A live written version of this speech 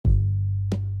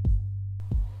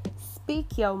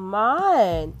speak your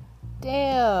mind.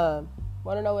 Damn.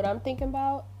 Want to know what I'm thinking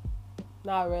about?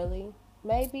 Not really.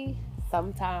 Maybe.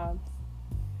 Sometimes.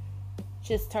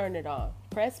 Just turn it on.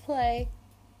 Press play.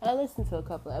 And listen to a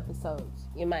couple of episodes.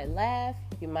 You might laugh.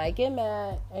 You might get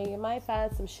mad. And you might find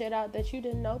some shit out that you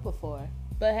didn't know before.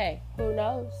 But hey, who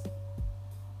knows?